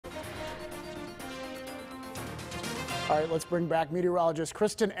All right, let's bring back meteorologist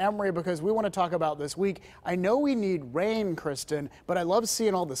Kristin Emery because we want to talk about this week. I know we need rain, Kristin, but I love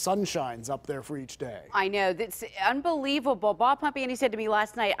seeing all the sunshines up there for each day. I know, that's unbelievable. Bob Pompiani said to me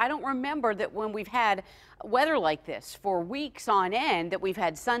last night, I don't remember that when we've had weather like this for weeks on end, that we've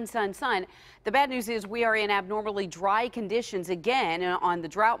had sun, sun, sun. The bad news is we are in abnormally dry conditions again on the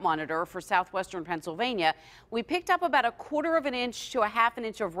drought monitor for southwestern Pennsylvania. We picked up about 1/4 of an inch to 1/2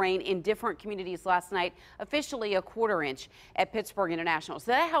 inch of rain in different communities last night, officially 1/4 inch at Pittsburgh International.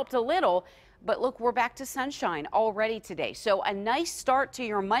 So that helped a little. But look, we're back to sunshine already today. So a nice start to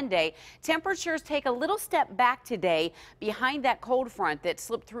your Monday. Temperatures take a little step back today behind that cold front that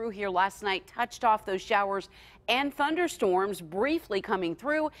slipped through here last night, touched off those showers and thunderstorms briefly coming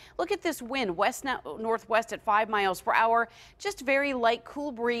through. Look at this wind, west-northwest at 5 miles per hour. Just very light,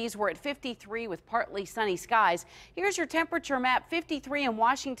 cool breeze. We're at 53 with partly sunny skies. Here's your temperature map. 53 in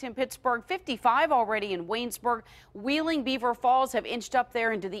Washington, Pittsburgh, 55 already in Waynesburg. Wheeling, Beaver Falls have inched up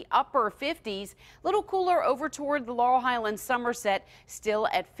there into the upper 50s. Little cooler over toward the Laurel Highlands, Somerset, still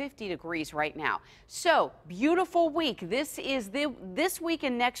at 50 degrees right now. So beautiful week. This week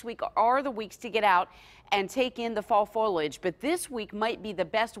and next week are the weeks to get out and take in the fall foliage, but this week might be the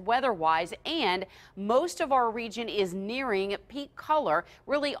best weather-wise, and most of our region is nearing peak color.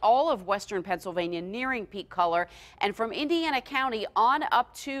 Really all of western Pennsylvania nearing peak color, and from Indiana County on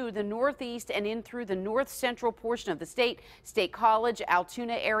up to the northeast and in through the north central portion of the state, State College,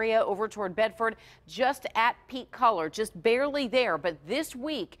 Altoona area over toward Bedford, just at peak color, just barely there. But this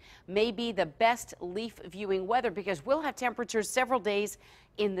week may be the best leaf viewing weather because we'll have temperatures several days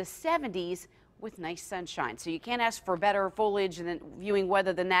in the 70s with nice sunshine. So you can't ask for better foliage and viewing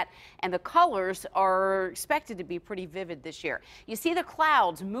weather than that. And the colors are expected to be pretty vivid this year. You see the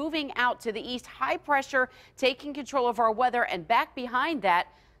clouds moving out to the east, high pressure taking control of our weather, and back behind that,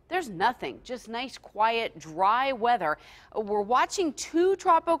 there's nothing, just nice, quiet, dry weather. We're watching 2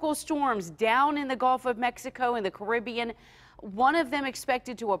 tropical storms down in the Gulf of Mexico and the Caribbean. One of them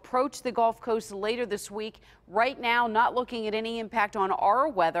expected to approach the Gulf Coast later this week. Right now, not looking at any impact on our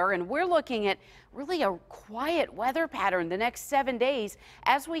weather, and we're looking at really a quiet weather pattern the next 7 days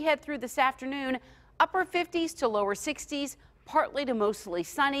as we head through this afternoon. Upper 50s to lower 60s. Partly to mostly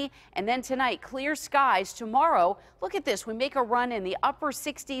sunny, and then tonight clear skies. Tomorrow, look at this, we make a run in the upper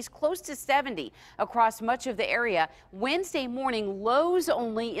 60s, close to 70 across much of the area. Wednesday morning, lows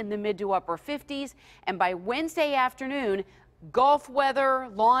only in the mid to upper 50s, and by Wednesday afternoon, Gulf weather,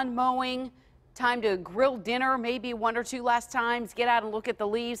 lawn mowing, time to grill dinner, maybe 1 or 2 last times, get out and look at the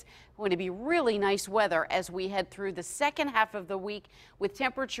leaves. Going to be really nice weather as we head through the second half of the week, with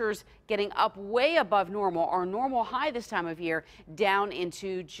temperatures getting up way above normal. Our normal high this time of year down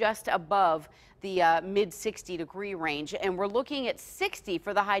into just above the mid 60 degree range, and we're looking at 60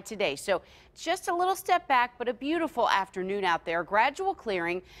 for the high today. So just a little step back, but a beautiful afternoon out there. Gradual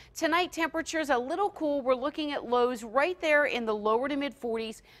clearing tonight. Temperatures a little cool. We're looking at lows right there in the lower to mid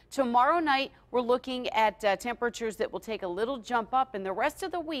 40s. Tomorrow night we're looking at temperatures that will take a little jump up, and the rest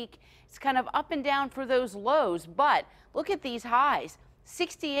of the week it's kind of up and down for those lows. But look at these highs.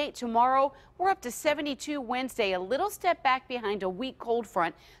 68 tomorrow. We're up to 72 Wednesday. A little step back behind a weak cold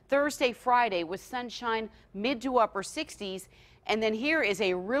front. Thursday, Friday with sunshine, mid to upper 60s. And then here is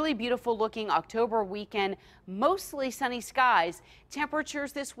a really beautiful looking October weekend. Mostly sunny skies.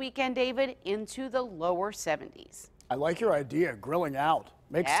 Temperatures this weekend, David, into the lower 70s. I like your idea, grilling out.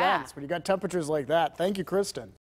 Makes sense when you got temperatures like that. Thank you, Kristin.